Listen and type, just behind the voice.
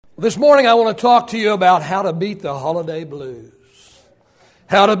This morning I want to talk to you about how to beat the holiday blues.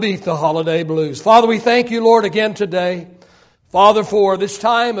 How to beat the holiday blues. Father, we thank you, Lord, again today. Father, for this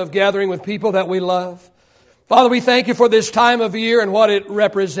time of gathering with people that we love. Father, we thank you for this time of year and what it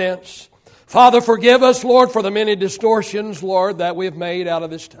represents. Father, forgive us, Lord, for the many distortions, Lord, that we have made out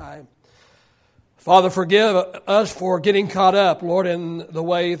of this time. Father, forgive us for getting caught up, Lord, in the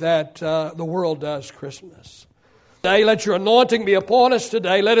way that the world does Christmas. Today, let your anointing be upon us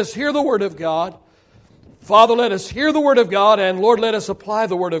today. Let us hear the Word of God. Father, let us hear the Word of God, and Lord, let us apply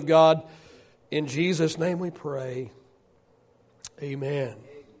the Word of God. In Jesus' name we pray. Amen.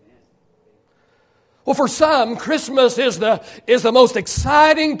 Well, for some, Christmas is the most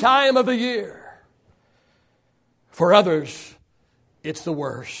exciting time of the year. For others, it's the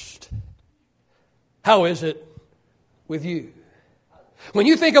worst. How is it with you? When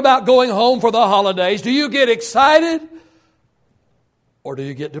you think about going home for the holidays, do you get excited or do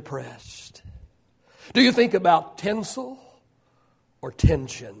you get depressed? Do you think about tinsel or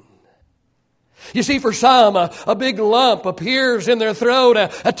tension? You see, for some, a big lump appears in their throat,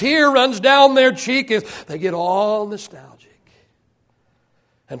 a tear runs down their cheek as they get all nostalgic.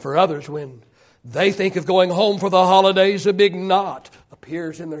 And for others, when they think of going home for the holidays, a big knot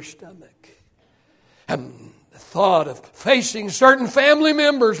appears in their stomach. And the thought of facing certain family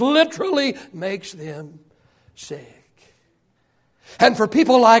members literally makes them sick. And for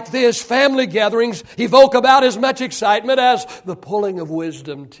people like this, family gatherings evoke about as much excitement as the pulling of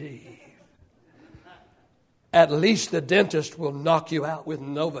wisdom teeth. At least the dentist will knock you out with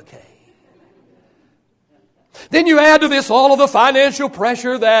Novocaine. Then you add to this all of the financial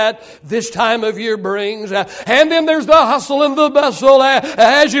pressure that this time of year brings. And then there's the hustle and the bustle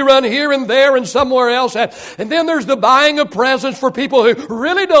as you run here and there and somewhere else. And then there's the buying of presents for people who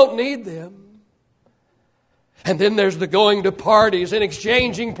really don't need them. And then there's the going to parties and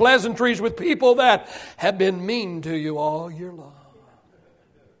exchanging pleasantries with people that have been mean to you all year long.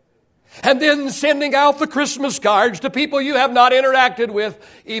 And then sending out the Christmas cards to people you have not interacted with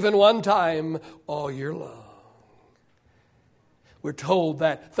even one time all year long. We're told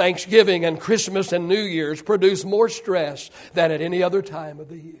that Thanksgiving and Christmas and New Year's produce more stress than at any other time of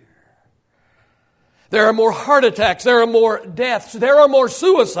the year. There are more heart attacks, there are more deaths, there are more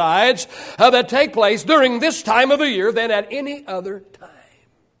suicides that take place during this time of the year than at any other time.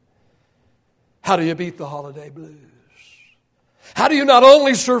 How do you beat the holiday blues? How do you not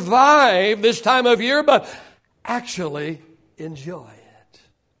only survive this time of year, but actually enjoy it?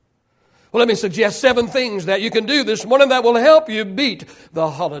 Well, let me suggest 7 things that you can do this morning that will help you beat the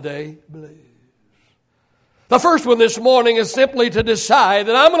holiday blues. The first one this morning is simply to decide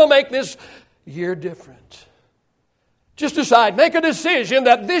that I'm going to make this year different. Just decide, make a decision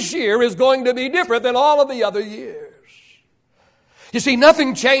that this year is going to be different than all of the other years. You see,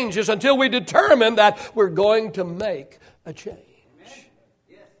 nothing changes until we determine that we're going to make a change.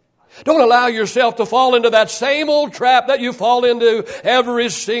 Don't allow yourself to fall into that same old trap that you fall into every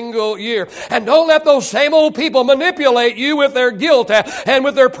single year. And don't let those same old people manipulate you with their guilt and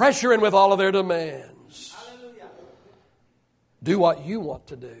with their pressure and with all of their demands. Hallelujah. Do what you want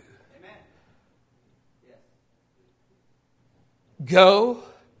to do. Amen. Yes. Go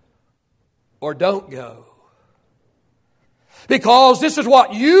or don't go. Because this is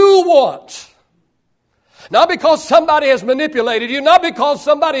what you want. Not because somebody has manipulated you, not because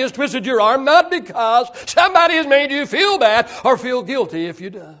somebody has twisted your arm, not because somebody has made you feel bad or feel guilty if you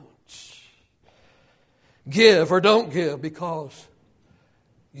don't. Give or don't give because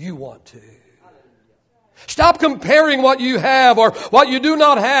you want to. Stop comparing what you have or what you do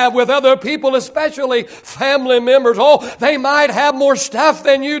not have with other people, especially family members. Oh, they might have more stuff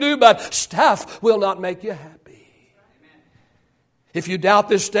than you do, but stuff will not make you happy. If you doubt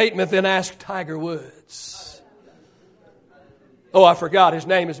this statement, then ask Tiger Woods. Oh, I forgot. His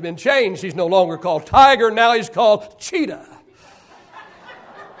name has been changed. He's no longer called Tiger. Now he's called Cheetah.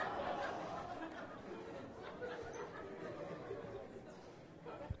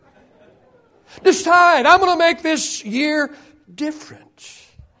 Decide, I'm going to make this year different.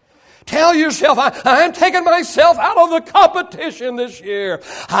 Tell yourself, I'm taking myself out of the competition this year.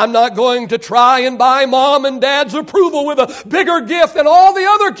 I'm not going to try and buy mom and dad's approval with a bigger gift than all the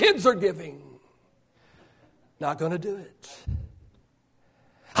other kids are giving. Not going to do it.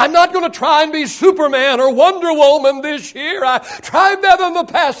 I'm not going to try and be Superman or Wonder Woman this year. I tried that in the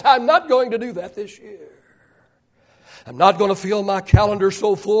past. I'm not going to do that this year. I'm not going to fill my calendar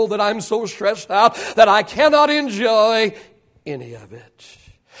so full that I'm so stressed out that I cannot enjoy any of it.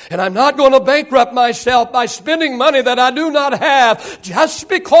 And I'm not going to bankrupt myself by spending money that I do not have just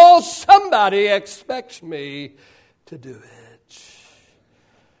because somebody expects me to do it.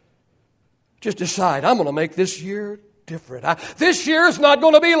 Just decide, I'm going to make this year different. This year is not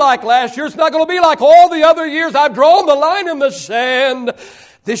going to be like last year. It's not going to be like all the other years. I've drawn the line in the sand.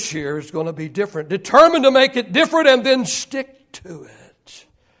 This year is going to be different. Determined to make it different and then stick to it.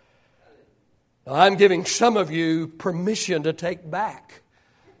 Now, I'm giving some of you permission to take back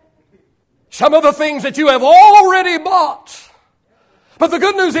some of the things that you have already bought. But the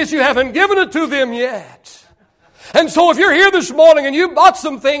good news is you haven't given it to them yet. And so if you're here this morning and you bought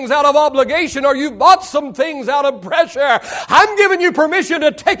some things out of obligation or you bought some things out of pressure, I'm giving you permission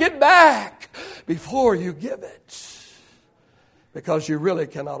to take it back before you give it. Because you really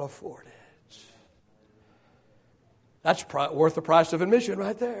cannot afford it. That's worth the price of admission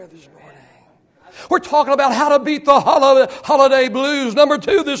right there this morning. We're talking about how to beat the holiday blues. Number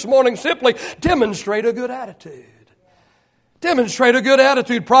 2 this morning, simply demonstrate a good attitude. Demonstrate a good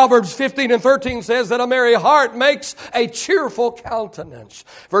attitude. Proverbs 15:13 says that a merry heart makes a cheerful countenance.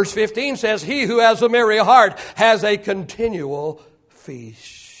 Verse 15 says, he who has a merry heart has a continual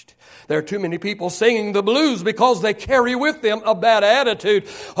feast. There are too many people singing the blues because they carry with them a bad attitude.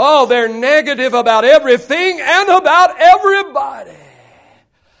 Oh, they're negative about everything and about everybody.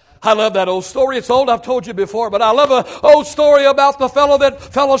 I love that old story. It's old, I've told you before, but I love an old story about the fellow that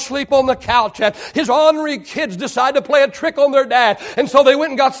fell asleep on the couch. And his ornery kids decided to play a trick on their dad. And so they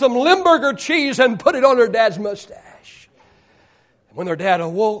went and got some Limburger cheese and put it on their dad's mustache. When their dad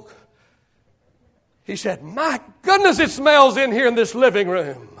awoke, he said, my goodness, it smells in here in this living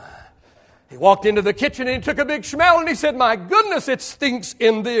room. He walked into the kitchen and he took a big smell and he said, my goodness, it stinks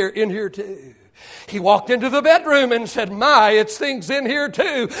in here too. He walked into the bedroom and said, my, it stinks in here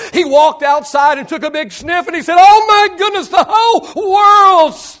too. He walked outside and took a big sniff and he said, oh my goodness, the whole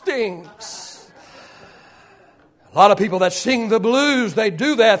world stinks. A lot of people that sing the blues, they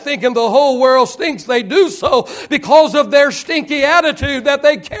do that thinking the whole world stinks. They do so because of their stinky attitude that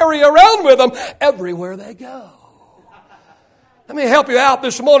they carry around with them everywhere they go. Let me help you out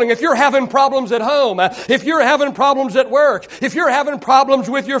this morning. If you're having problems at home, if you're having problems at work, if you're having problems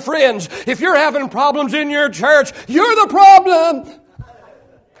with your friends, if you're having problems in your church, you're the problem.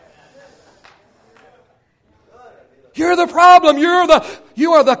 You're the problem.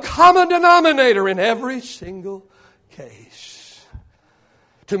 You are the common denominator in every single case.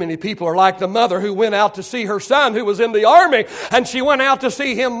 Too many people are like the mother who went out to see her son who was in the army, and she went out to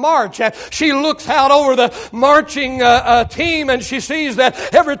see him march. And she looks out over the marching team, and she sees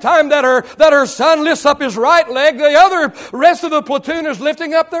that every time that her son lifts up his right leg, the rest of the platoon is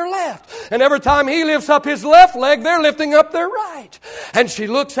lifting up their left. And every time he lifts up his left leg, they're lifting up their right. And she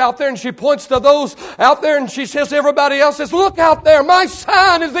looks out there and she points to those out there and she says to everybody else, says, look out there, my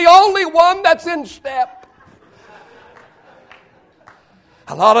son is the only one that's in step.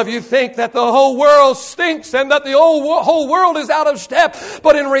 A lot of you think that the whole world stinks and that the whole world is out of step.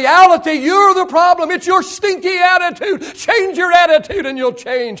 But in reality, you're the problem. It's your stinky attitude. Change your attitude and you'll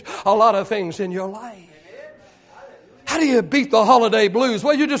change a lot of things in your life. How do you beat the holiday blues?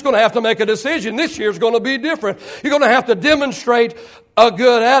 Well, you're just going to have to make a decision. This year's going to be different. You're going to have to demonstrate a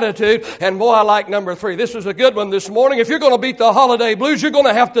good attitude. And boy, I like number 3. This is a good one this morning. If you're going to beat the holiday blues, you're going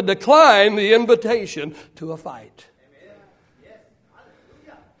to have to decline the invitation to a fight.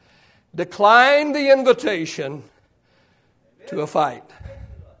 Decline the invitation to a fight.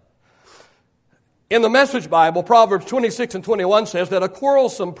 In the Message Bible, Proverbs 26:21 says that a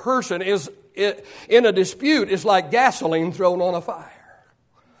quarrelsome person is in a dispute is like gasoline thrown on a fire.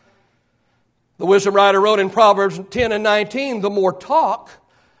 The wisdom writer wrote in Proverbs 10:19, the more talk,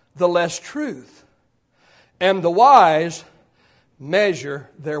 the less truth, and the wise measure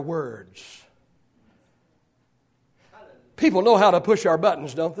their words. People know how to push our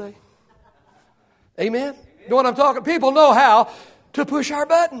buttons, don't they? Amen? You know what I'm talking? People know how to push our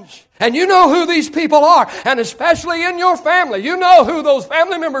buttons. And you know who these people are. And especially in your family. You know who those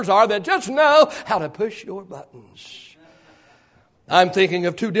family members are that just know how to push your buttons. I'm thinking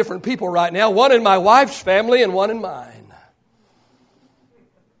of 2 different people right now. One in my wife's family and one in mine.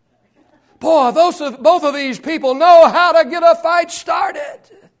 Boy, both of these people know how to get a fight started.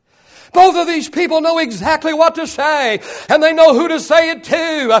 Both of these people know exactly what to say, and they know who to say it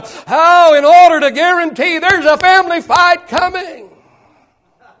to. Oh, in order to guarantee there's a family fight coming.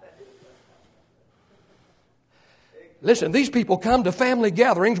 Listen, these people come to family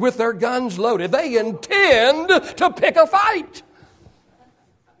gatherings with their guns loaded. They intend to pick a fight.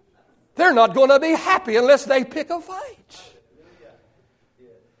 They're not going to be happy unless they pick a fight.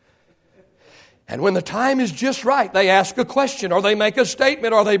 And when the time is just right, they ask a question or they make a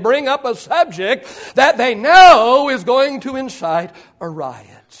statement or they bring up a subject that they know is going to incite a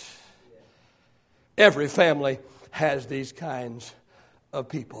riot. Every family has these kinds of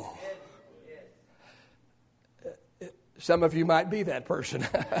people. Some of you might be that person.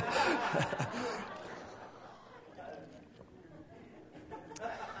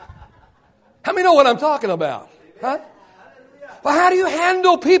 How many know what I'm talking about? Huh? Well, how do you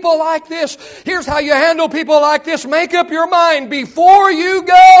handle people like this? Here's how you handle people like this. Make up your mind before you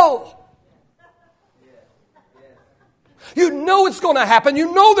go. You know it's going to happen.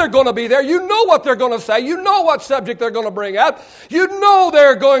 You know they're going to be there. You know what they're going to say. You know what subject they're going to bring up. You know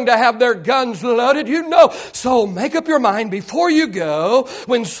they're going to have their guns loaded. You know. So make up your mind before you go.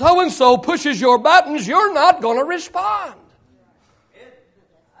 When so-and-so pushes your buttons, you're not going to respond.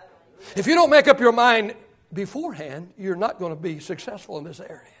 If you don't make up your mind beforehand, you're not going to be successful in this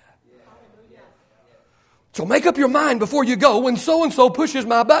area. So make up your mind before you go. When so-and-so pushes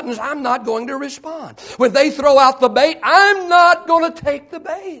my buttons, I'm not going to respond. When they throw out the bait, I'm not going to take the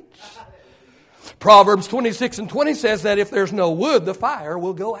bait. Proverbs 26:20 says that if there's no wood, the fire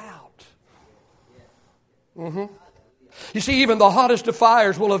will go out. You see, even the hottest of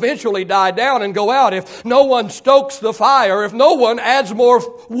fires will eventually die down and go out if no one stokes the fire, if no one adds more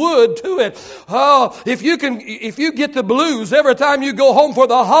wood to it. Oh, if you get the blues every time you go home for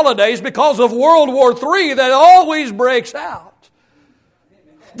the holidays because of World War III that always breaks out,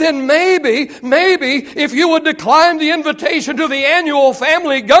 then maybe if you would decline the invitation to the annual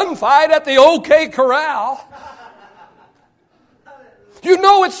family gunfight at the OK Corral. You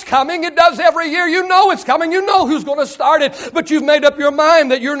know it's coming. It does every year. You know it's coming. You know who's going to start it. But you've made up your mind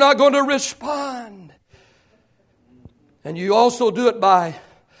that you're not going to respond. And you also do it by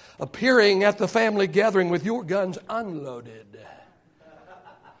appearing at the family gathering with your guns unloaded.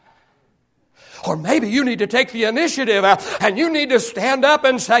 Or maybe you need to take the initiative and you need to stand up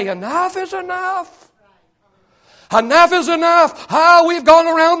and say, enough is enough. Enough is enough. We've gone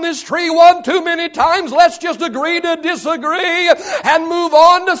around this tree one too many times. Let's just agree to disagree and move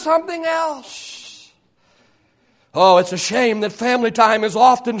on to something else. Oh, it's a shame that family time is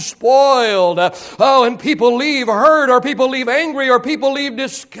often spoiled. And people leave hurt, or people leave angry, or people leave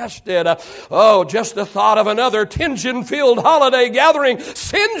disgusted. Just the thought of another tension-filled holiday gathering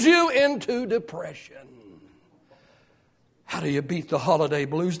sends you into depression. How do you beat the holiday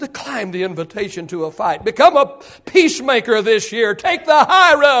blues? Decline the invitation to a fight. Become a peacemaker this year. Take the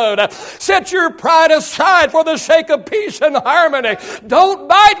high road. Set your pride aside for the sake of peace and harmony. Don't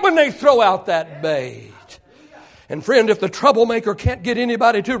bite when they throw out that bait. And friend, if the troublemaker can't get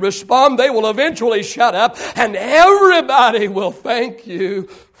anybody to respond, they will eventually shut up and everybody will thank you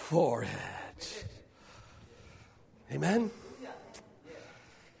for it. Amen?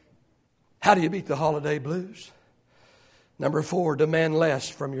 How do you beat the holiday blues? Number 4, demand less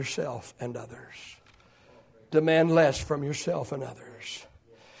from yourself and others. Demand less from yourself and others.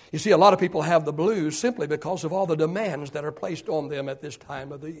 You see, a lot of people have the blues simply because of all the demands that are placed on them at this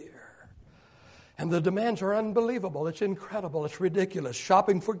time of the year. And the demands are unbelievable. It's incredible. It's ridiculous.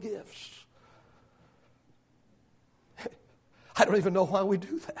 Shopping for gifts. I don't even know why we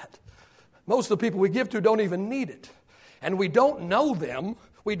do that. Most of the people we give to don't even need it. And we don't know them.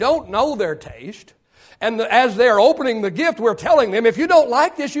 We don't know their taste. And as they're opening the gift, we're telling them, if you don't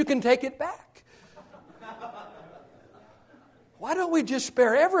like this, you can take it back. Why don't we just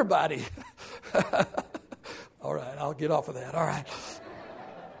spare everybody? All right, I'll get off of that. All right.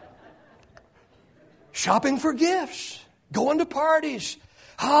 Shopping for gifts. Going to parties.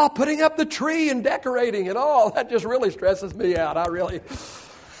 Putting up the tree and decorating it all. That just really stresses me out.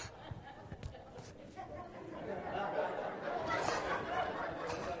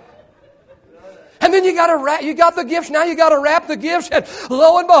 And then you got the gifts. Now you got to wrap the gifts. And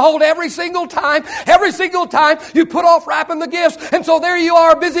lo and behold, every single time, you put off wrapping the gifts. And so there you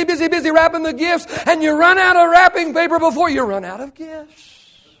are, busy wrapping the gifts. And you run out of wrapping paper before you run out of gifts.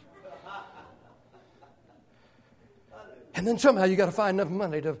 And then somehow you got to find enough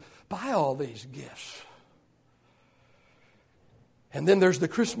money to buy all these gifts. And then there's the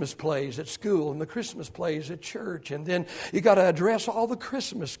Christmas plays at school and the Christmas plays at church. And then you got to address all the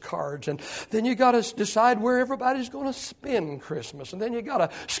Christmas cards. And then you got to decide where everybody's going to spend Christmas. And then you got to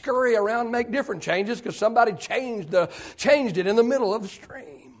scurry around and make different changes because somebody changed it in the middle of the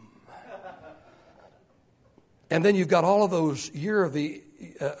stream. And then you've got all of those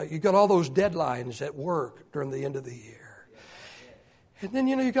you've got all those deadlines at work during the end of the year. And then,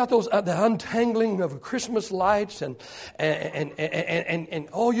 you got those the untangling of Christmas lights and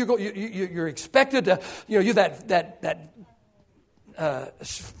you're expected to, you that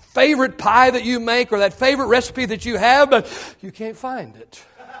favorite pie that you make or that favorite recipe that you have, but you can't find it.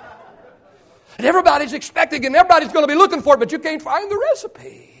 And everybody's expecting and everybody's going to be looking for it, but you can't find the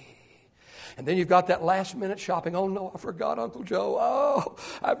recipe. And then you've got that last minute shopping. Oh no, I forgot Uncle Joe. Oh,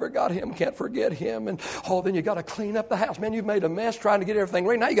 I forgot him. Can't forget him. And then you got to clean up the house. Man, you've made a mess trying to get everything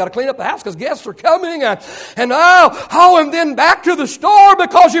ready. Now you got to clean up the house because guests are coming. And then back to the store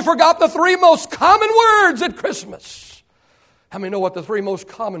because you forgot the three most common words at Christmas. How many know what the three most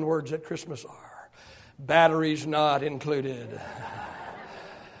common words at Christmas are? Batteries not included.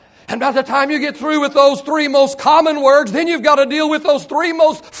 And by the time you get through with those three most common words, then you've got to deal with those three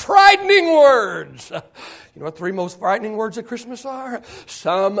most frightening words. You know what three most frightening words at Christmas are?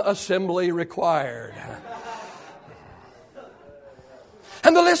 Some assembly required.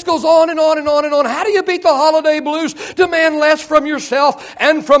 And the list goes on and on and on and on. How do you beat the holiday blues? Demand less from yourself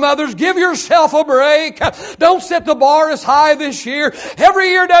and from others. Give yourself a break. Don't set the bar as high this year. Every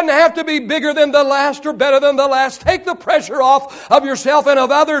year doesn't have to be bigger than the last or better than the last. Take the pressure off of yourself and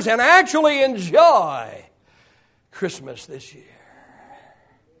of others and actually enjoy Christmas this year.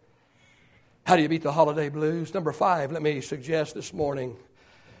 How do you beat the holiday blues? Number 5, let me suggest this morning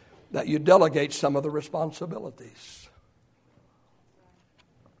that you delegate some of the responsibilities.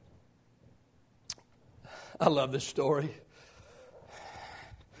 I love this story. In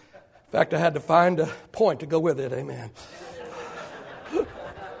fact, I had to find a point to go with it. Amen.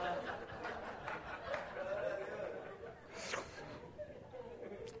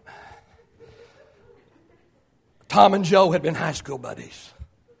 Tom and Joe had been high school buddies.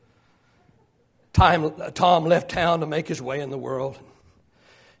 Tom left town to make his way in the world.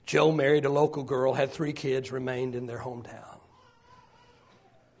 Joe married a local girl, had 3 kids, remained in their hometown.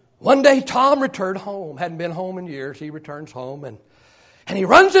 One day, Tom returned home. Hadn't been home in years. He returns home, and he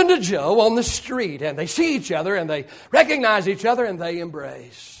runs into Joe on the street, and they see each other, and they recognize each other, and they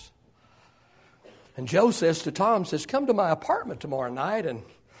embrace. And Joe says to Tom, come to my apartment tomorrow night, and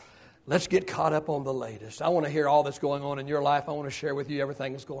let's get caught up on the latest. I want to hear all that's going on in your life. I want to share with you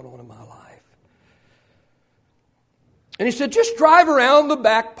everything that's going on in my life. And he said, just drive around the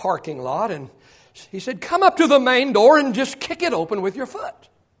back parking lot, and he said, come up to the main door and just kick it open with your foot.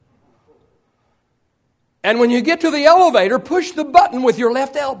 And when you get to the elevator, push the button with your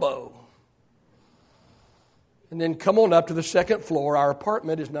left elbow. And then come on up to the 2nd floor. Our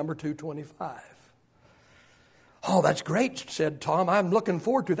apartment is number 225. Oh, that's great, said Tom. I'm looking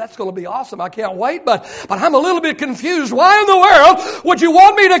forward to it. That's going to be awesome. I can't wait, but I'm a little bit confused. Why in the world would you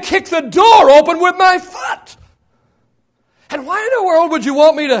want me to kick the door open with my foot? And why in the world would you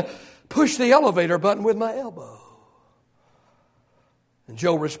want me to push the elevator button with my elbow? And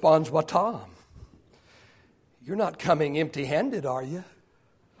Joe responds, well, Tom, you're not coming empty-handed, are you?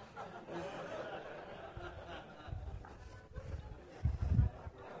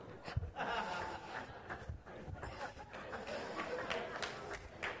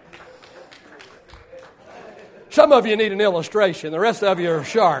 Some of you need an illustration. The rest of you are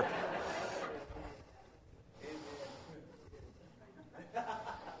sharp.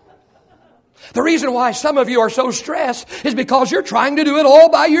 The reason why some of you are so stressed is because you're trying to do it all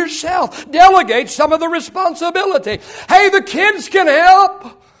by yourself. Delegate some of the responsibility. Hey, the kids can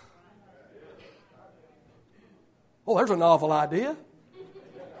help. Oh, there's a novel idea.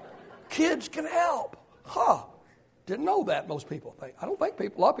 Kids can help. Didn't know that, most people think. A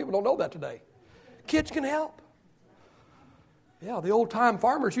lot of people don't know that today. Kids can help. Yeah, the old-time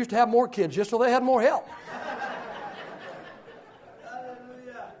farmers used to have more kids just so they had more help.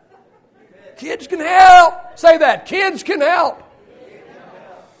 Kids can help. Say that. Kids can help.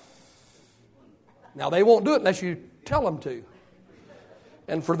 Now, they won't do it unless you tell them to.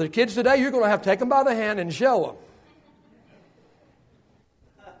 And for the kids today, you're going to have to take them by the hand and show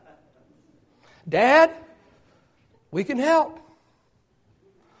them. Dad, we can help.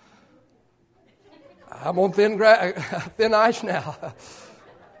 I'm on thin ice now.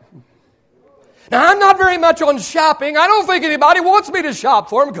 Now, I'm not very much on shopping. I don't think anybody wants me to shop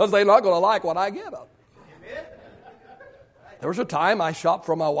for them because they're not going to like what I give them. There was a time I shopped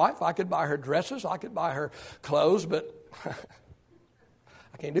for my wife. I could buy her dresses. I could buy her clothes, but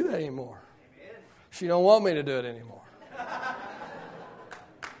I can't do that anymore. She don't want me to do it anymore.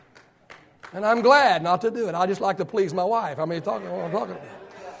 And I'm glad not to do it. I just like to please my wife. I mean, talking what I'm talking about.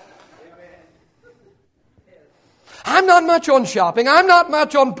 I'm not much on shopping. I'm not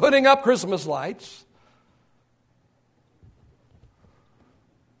much on putting up Christmas lights.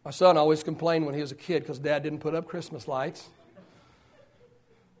 My son always complained when he was a kid because Dad didn't put up Christmas lights.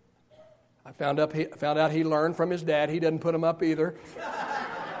 I found out he learned from his dad. He doesn't put them up either.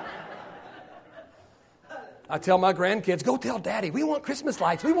 I tell my grandkids, go tell Daddy, we want Christmas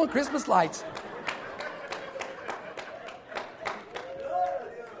lights. We want Christmas lights.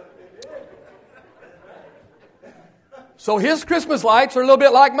 So his Christmas lights are a little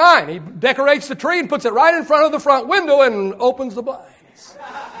bit like mine. He decorates the tree and puts it right in front of the front window and opens the blinds.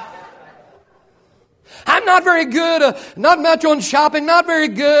 I'm not very good, not much on shopping, not very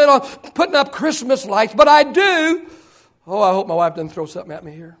good on putting up Christmas lights, but I do. Oh, I hope my wife doesn't throw something at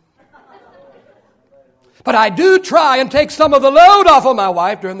me here. But I do try and take some of the load off of my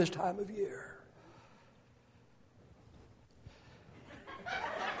wife during this time of year.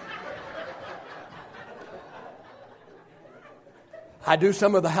 I do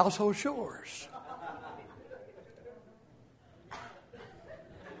some of the household chores.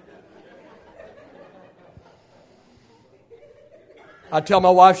 I tell my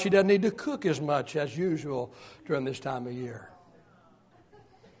wife she doesn't need to cook as much as usual during this time of year.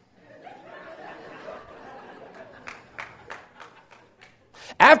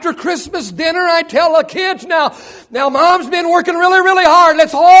 After Christmas dinner, I tell the kids, now Mom's been working really, really hard.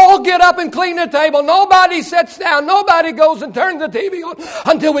 Let's all get up and clean the table. Nobody sits down. Nobody goes and turns the TV on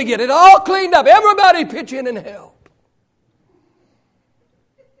until we get it all cleaned up. Everybody pitch in and help.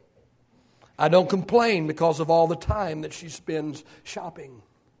 I don't complain because of all the time that she spends shopping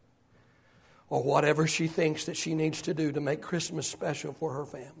or whatever she thinks that she needs to do to make Christmas special for her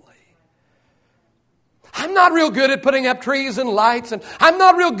family. I'm not real good at putting up trees and lights, and I'm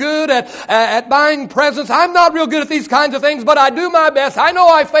not real good at buying presents. I'm not real good at these kinds of things, but I do my best. I know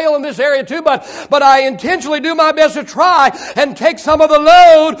I fail in this area too, but I intentionally do my best to try and take some of the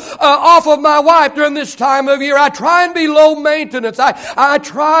load off of my wife during this time of year. I try and be low maintenance. I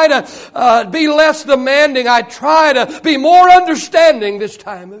try to be less demanding. I try to be more understanding this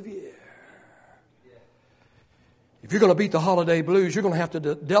time of year. If you're going to beat the holiday blues, you're going to have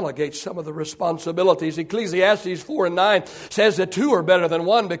to delegate some of the responsibilities. Ecclesiastes 4:9 says that two are better than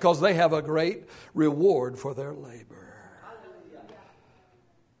one because they have a great reward for their labor.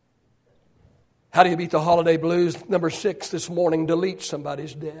 How do you beat the holiday blues? Number 6 this morning, delete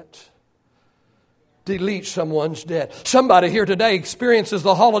somebody's debt. Delete someone's debt. Somebody here today experiences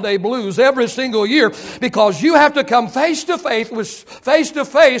the holiday blues every single year because you have to come face to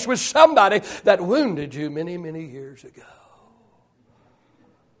face with somebody that wounded you many, many years ago.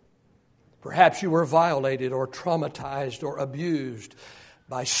 Perhaps you were violated or traumatized or abused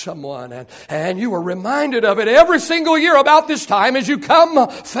by someone, and you were reminded of it every single year about this time as you come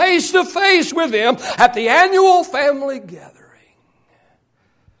face to face with them at the annual family gathering.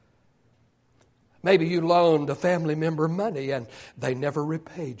 Maybe you loaned a family member money and they never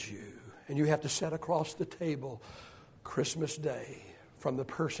repaid you. And you have to sit across the table Christmas Day from the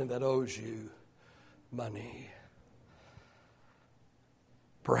person that owes you money.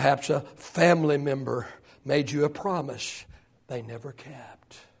 Perhaps a family member made you a promise they never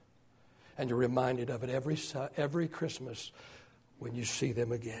kept. And you're reminded of it every Christmas when you see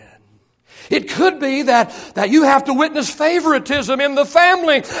them again. It could be that you have to witness favoritism in the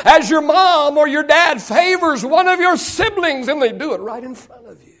family as your mom or your dad favors one of your siblings and they do it right in front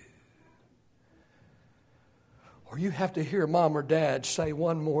of you. Or you have to hear mom or dad say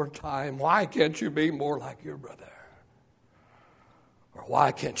one more time, "Why can't you be more like your brother?" Or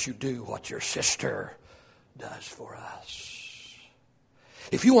 "Why can't you do what your sister does for us?"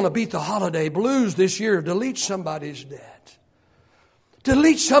 If you want to beat the holiday blues this year, delete somebody's debt.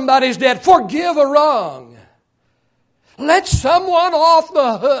 Delete somebody's debt. Forgive a wrong. Let someone off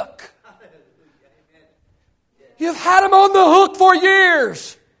the hook. You've had them on the hook for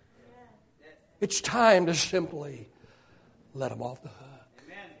years. It's time to simply let them off the hook.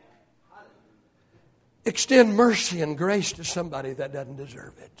 Extend mercy and grace to somebody that doesn't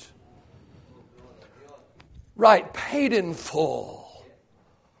deserve it. Right, paid in full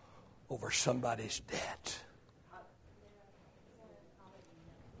over somebody's debt.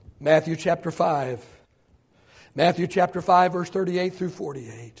 Matthew chapter 5. Matthew chapter 5, verse 38 through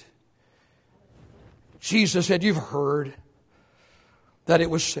 48. Jesus said, "You've heard that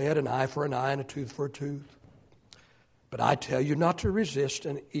it was said, an eye for an eye and a tooth for a tooth. But I tell you not to resist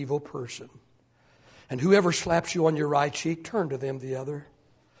an evil person. And whoever slaps you on your right cheek, turn to them the other.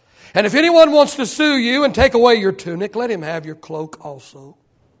 And if anyone wants to sue you and take away your tunic, let him have your cloak also.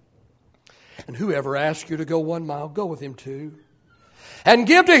 And whoever asks you to go 1 mile, go with him 2. And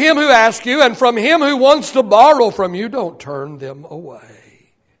give to him who asks you, and from him who wants to borrow from you, don't turn them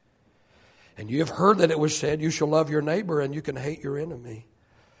away. And you have heard that it was said, you shall love your neighbor and you can hate your enemy.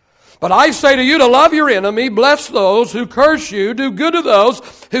 But I say to you to love your enemy, bless those who curse you, do good to those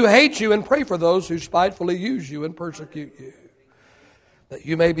who hate you, and pray for those who spitefully use you and persecute you. That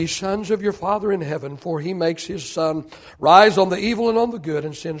you may be sons of your Father in heaven, for he makes his sun rise on the evil and on the good,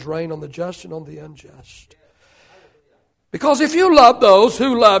 and sends rain on the just and on the unjust. Because if you love those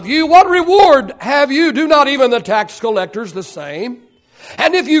who love you, what reward have you? Do not even the tax collectors the same?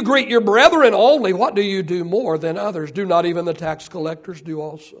 And if you greet your brethren only, what do you do more than others? Do not even the tax collectors do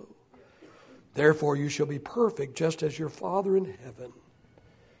also? Therefore you shall be perfect, just as your Father in heaven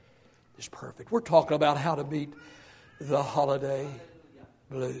is perfect. We're talking about how to beat the holiday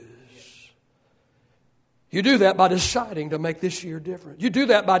blues. You do that by deciding to make this year different. You do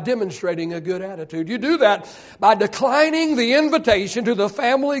that by demonstrating a good attitude. You do that by declining the invitation to the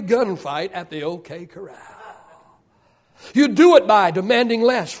family gunfight at the OK Corral. You do it by demanding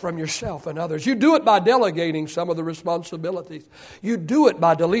less from yourself and others. You do it by delegating some of the responsibilities. You do it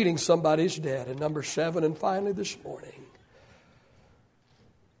by deleting somebody's debt. And number 7, and finally this morning,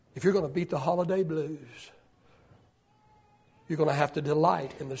 if you're going to beat the holiday blues, you're going to have to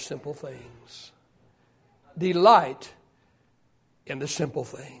delight in the simple things. Delight in the simple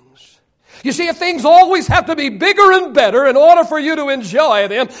things. You see, if things always have to be bigger and better in order for you to enjoy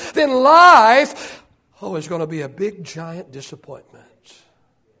them, then life, is going to be a big, giant disappointment.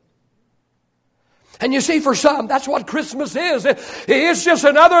 And you see, for some, that's what Christmas is. It's just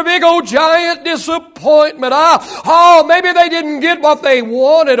another big old giant disappointment. Maybe they didn't get what they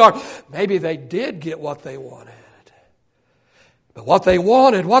wanted, or maybe they did get what they wanted. But what they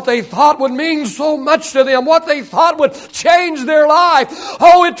wanted, what they thought would mean so much to them, what they thought would change their life,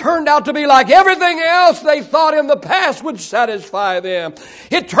 it turned out to be like everything else they thought in the past would satisfy them.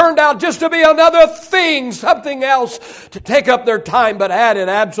 It turned out just to be another thing, something else to take up their time, but added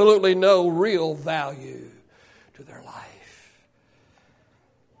absolutely no real value to their life.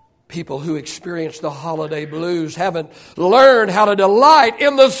 People who experience the holiday blues haven't learned how to delight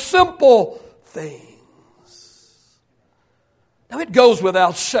in the simple things. Now, it goes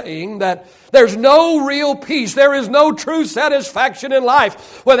without saying that there's no real peace. There is no true satisfaction in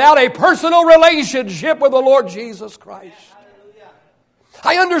life without a personal relationship with the Lord Jesus Christ.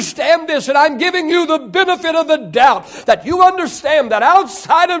 I understand this, and I'm giving you the benefit of the doubt that you understand that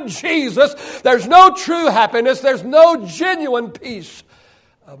outside of Jesus, there's no true happiness. There's no genuine peace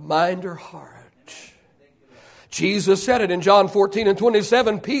of mind or heart. Jesus said it in John 14 and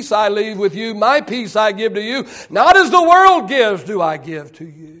 27, peace I leave with you, my peace I give to you. Not as the world gives do I give to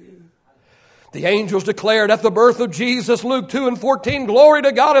you. The angels declared at the birth of Jesus, Luke 2 and 14, glory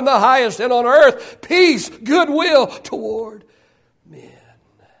to God in the highest, and on earth, peace, goodwill toward men.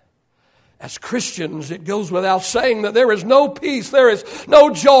 As Christians, it goes without saying that there is no peace, there is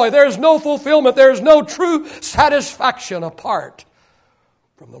no joy, there is no fulfillment, there is no true satisfaction apart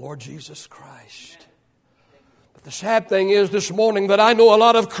from the Lord Jesus Christ. The sad thing is this morning that I know a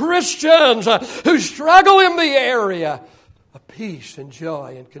lot of Christians who struggle in the area of peace and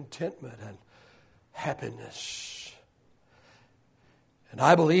joy and contentment and happiness. And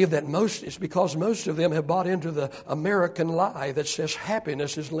I believe that it's because most of them have bought into the American lie that says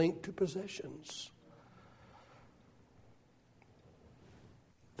happiness is linked to possessions.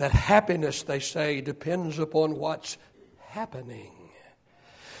 That happiness, they say, depends upon what's happening.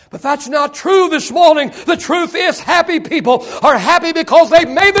 But that's not true this morning. The truth is, happy people are happy because they've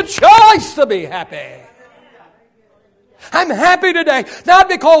made the choice to be happy. I'm happy today, not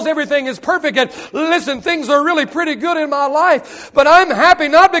because everything is perfect. And listen, things are really pretty good in my life. But I'm happy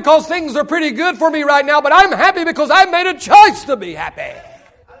not because things are pretty good for me right now, but I'm happy because I've made a choice to be happy.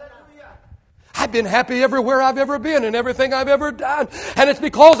 I've been happy everywhere I've ever been and everything I've ever done. And it's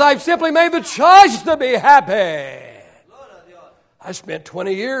because I've simply made the choice to be happy. I spent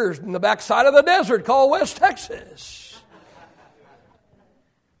 20 years in the backside of the desert called West Texas.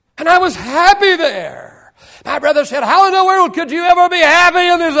 And I was happy there. My brother said, how in the world could you ever be happy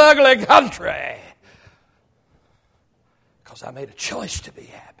in this ugly country? Because I made a choice to be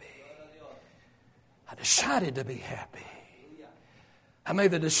happy. I decided to be happy. I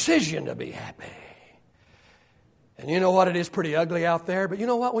made the decision to be happy. And you know what? It is pretty ugly out there. But you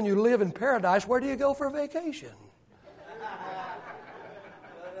know what? When you live in paradise, where do you go for a vacation?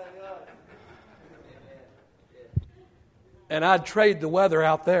 And I'd trade the weather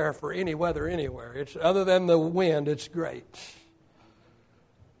out there for any weather anywhere. It's other than the wind, it's great.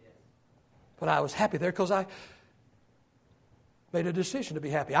 But I was happy there because I made a decision to be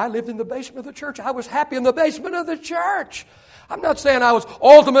happy. I lived in the basement of the church. I was happy in the basement of the church. I'm not saying I was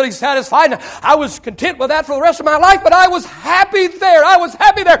ultimately satisfied. I was content with that for the rest of my life, but I was happy there. I was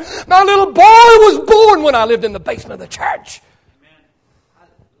happy there. My little boy was born when I lived in the basement of the church.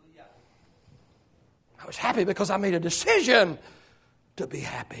 I was happy because I made a decision to be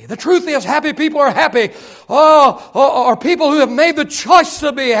happy. The truth is, happy people are happy. Are people who have made the choice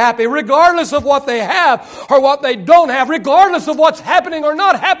to be happy, regardless of what they have or what they don't have, regardless of what's happening or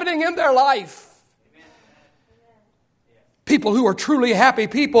not happening in their life. People who are truly happy,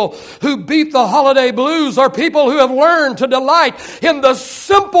 people who beat the holiday blues, are people who have learned to delight in the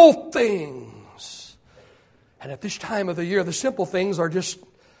simple things. And at this time of the year, the simple things are just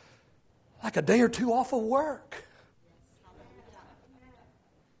like a day or two off of work.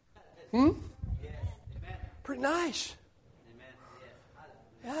 Pretty nice.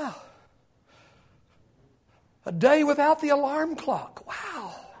 Yeah. A day without the alarm clock.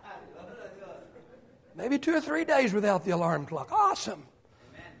 Wow. Maybe 2 or 3 days without the alarm clock. Awesome.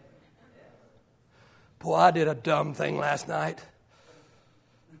 Boy, I did a dumb thing last night.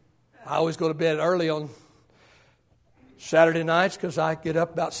 I always go to bed early on Saturday nights because I get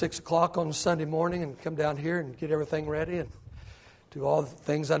up about 6 o'clock on Sunday morning and come down here and get everything ready and do all the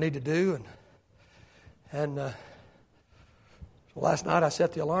things I need to do. And last night I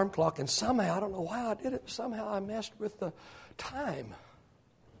set the alarm clock, and somehow, I don't know why I did it, somehow I messed with the time.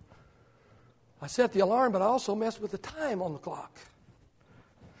 I set the alarm, but I also messed with the time on the clock.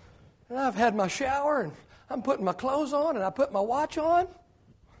 And I've had my shower, and I'm putting my clothes on, and I put my watch on.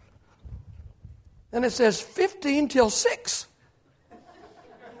 And it says 15 till 6.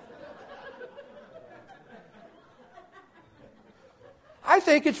 I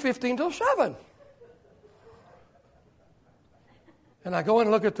think it's 15 till 7. And I go in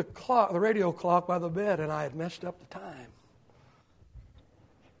and look at the clock, the radio clock by the bed, and I had messed up the time.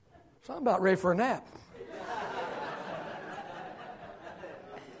 So I'm about ready for a nap.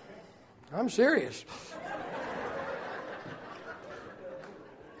 I'm serious.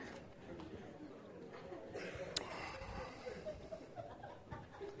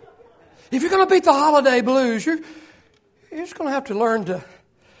 If you're going to beat the holiday blues, you're just going to have to learn to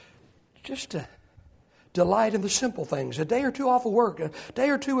delight in the simple things. A day or two off of work, a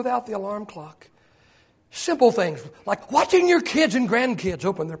day or two without the alarm clock. Simple things like watching your kids and grandkids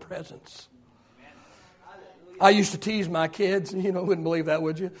open their presents. I used to tease my kids, and wouldn't believe that,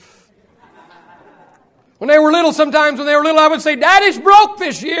 would you? When they were little, sometimes when they were little, I would say, Daddy's broke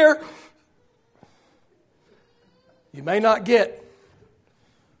this year. You may not get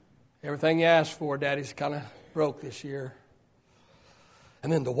everything you asked for. Daddy's kind of broke this year.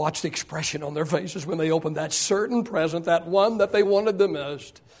 And then to watch the expression on their faces when they opened that certain present, that one that they wanted the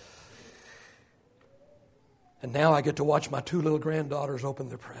most. And now I get to watch my 2 little granddaughters open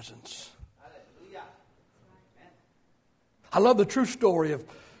their presents. I love the true story of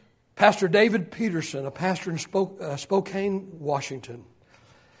Pastor David Peterson, a pastor in Spokane, Washington.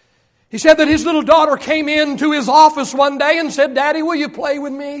 He said that his little daughter came into his office one day and said, Daddy, will you play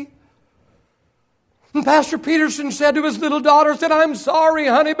with me? And Pastor Peterson said to his little daughter, I'm sorry,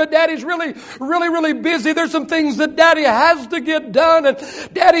 honey, but Daddy's really, really, really busy. There's some things that Daddy has to get done, and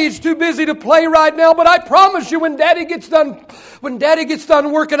Daddy's too busy to play right now. But I promise you, when Daddy gets done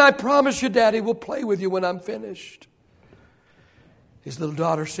working, I promise you, Daddy will play with you when I'm finished. His little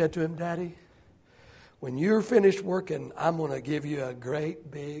daughter said to him, Daddy, when you're finished working, I'm going to give you a great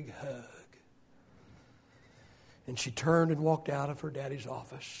big hug. And she turned and walked out of her daddy's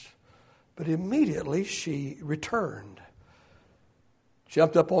office. But immediately she returned,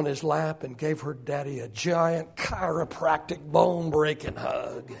 jumped up on his lap and gave her daddy a giant chiropractic bone-breaking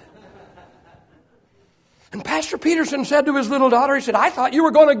hug. And Pastor Peterson said to his little daughter, he said, I thought you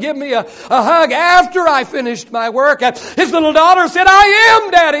were going to give me a hug after I finished my work. And his little daughter said, I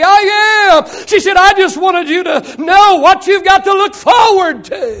am, Daddy, I am. She said, I just wanted you to know what you've got to look forward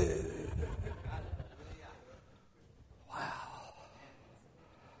to.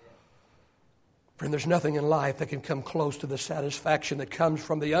 Friend, there's nothing in life that can come close to the satisfaction that comes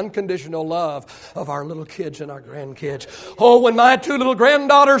from the unconditional love of our little kids and our grandkids. Oh, when my 2 little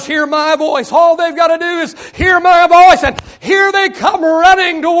granddaughters hear my voice, all they've got to do is hear my voice, and here they come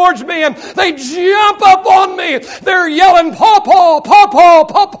running towards me, and they jump up on me. They're yelling, Pawpaw, Pawpaw,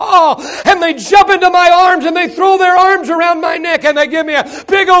 Pawpaw, and they jump into my arms, and they throw their arms around my neck, and they give me a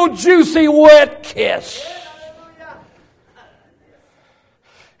big old juicy wet kiss.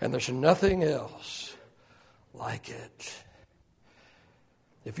 And there's nothing else like it.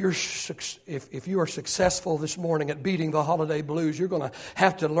 If you are successful this morning at beating the holiday blues, you're going to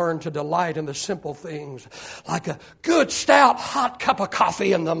have to learn to delight in the simple things, like a good, stout, hot cup of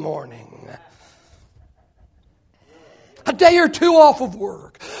coffee in the morning. A day or two off of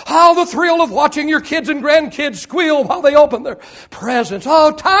work. Oh, the thrill of watching your kids and grandkids squeal while they open their presents.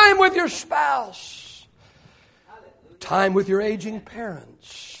 Oh, time with your spouse. Time with your aging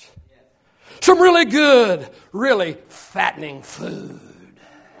parents. Some really good, really fattening food.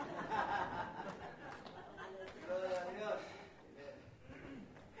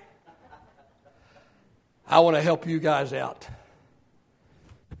 I want to help you guys out.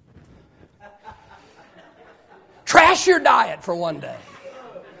 Trash Squash your diet for one day.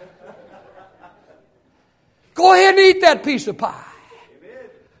 Go ahead and eat that piece of pie.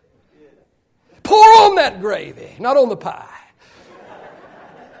 Pour on that gravy, not on the pie.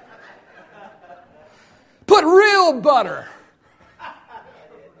 Put real butter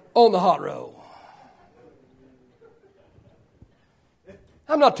on the hot roll.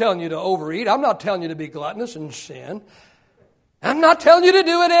 I'm not telling you to overeat. I'm not telling you to be gluttonous and sin. I'm not telling you to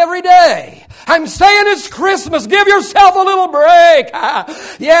do it every day. I'm saying it's Christmas. Give yourself a little break.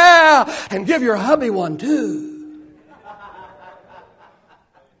 Yeah, and give your hubby one too.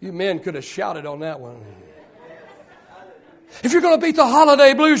 You men could have shouted on that one. If you're going to beat the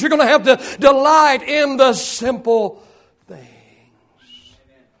holiday blues, you're going to have to delight in the simple things.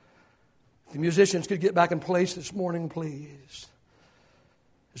 The musicians could get back in place this morning, please.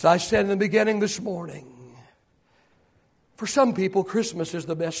 As I said in the beginning this morning, for some people, Christmas is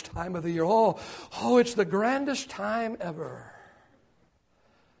the best time of the year. Oh, it's the grandest time ever.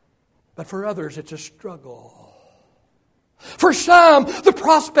 But for others, it's a struggle. For some, the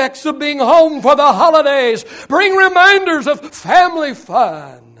prospects of being home for the holidays bring reminders of family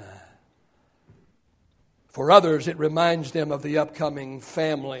fun. For others, it reminds them of the upcoming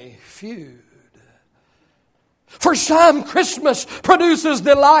family feud. For some, Christmas produces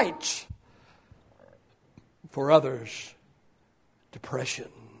delight. For others, depression.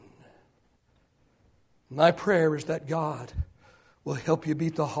 My prayer is that God will help you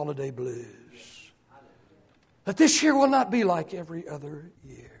beat the holiday blues. That this year will not be like every other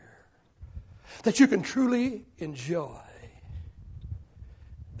year. That you can truly enjoy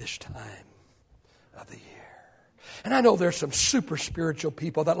this time of the year. And I know there's some super spiritual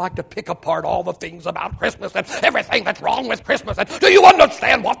people that like to pick apart all the things about Christmas and everything that's wrong with Christmas. And do you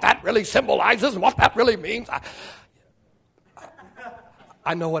understand what that really symbolizes and what that really means?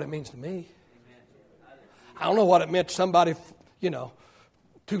 I know what it means to me. I don't know what it meant to somebody,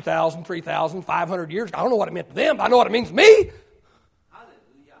 2,000, 3,000, 500 years ago. I don't know what it meant to them, but I know what it means to me.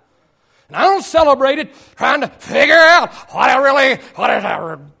 And I don't celebrate it trying to figure out what is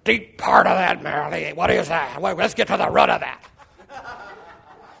a deep part of that, Mary? What is that? Well, let's get to the root of that.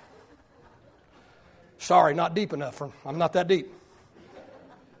 Sorry, not deep enough. I'm not that deep.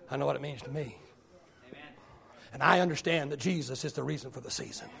 I know what it means to me. Amen. And I understand that Jesus is the reason for the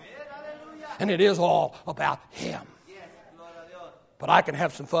season. Amen. And it is all about Him. But I can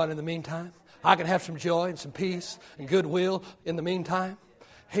have some fun in the meantime. I can have some joy and some peace and goodwill in the meantime.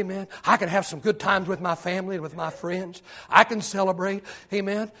 Amen. I can have some good times with my family and with my friends. I can celebrate.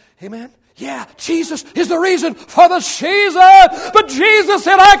 Amen. Amen. Yeah, Jesus is the reason for the season. But Jesus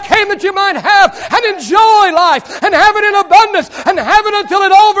said, I came that you might have and enjoy life and have it in abundance and have it until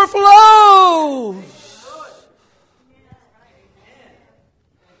it overflows.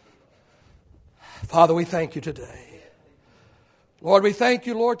 Father, we thank you today. Lord, we thank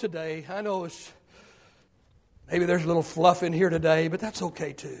you, Lord, today. I know maybe there's a little fluff in here today, but that's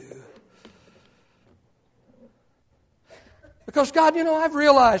okay too. Because God, I've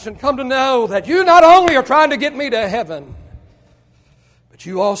realized and come to know that you not only are trying to get me to heaven, but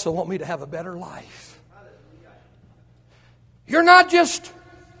you also want me to have a better life. You're not just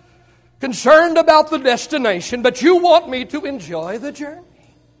concerned about the destination, but you want me to enjoy the journey.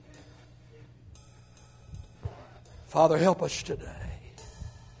 Father, help us today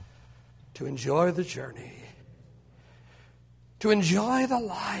to enjoy the journey, to enjoy the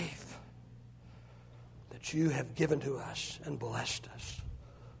life that you have given to us and blessed us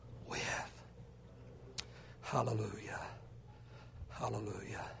with. Hallelujah.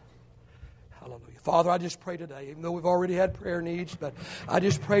 Hallelujah. Hallelujah. Father, I just pray today, even though we've already had prayer needs, but I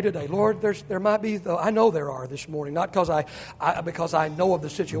just pray today, Lord, there might be, though I know there are this morning, not because I know of the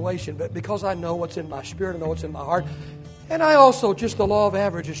situation, but because I know what's in my spirit, I know what's in my heart. And I also, just the law of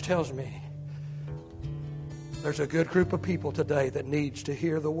averages tells me there's a good group of people today that needs to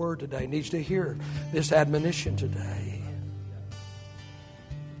hear the word today, needs to hear this admonition today.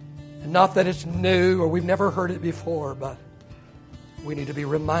 And not that it's new or we've never heard it before, but we need to be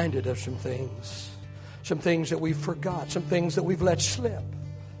reminded of some things that we forgot, some things that we've let slip,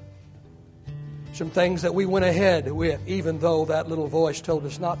 some things that we went ahead with even though that little voice told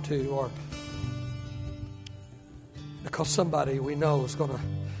us not to, or because somebody we know is going to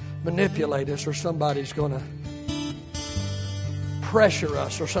manipulate us, or somebody's going to pressure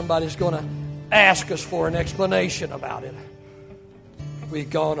us, or somebody's going to ask us for an explanation about it.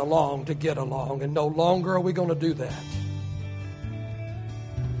 We've gone along to get along, and no longer are we going to do that.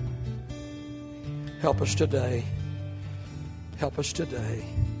 Help us today. Help us today.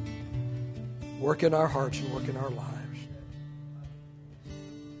 Work in our hearts and work in our lives.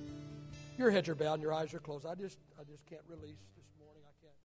 Your heads are bowed and your eyes are closed. I just can't release.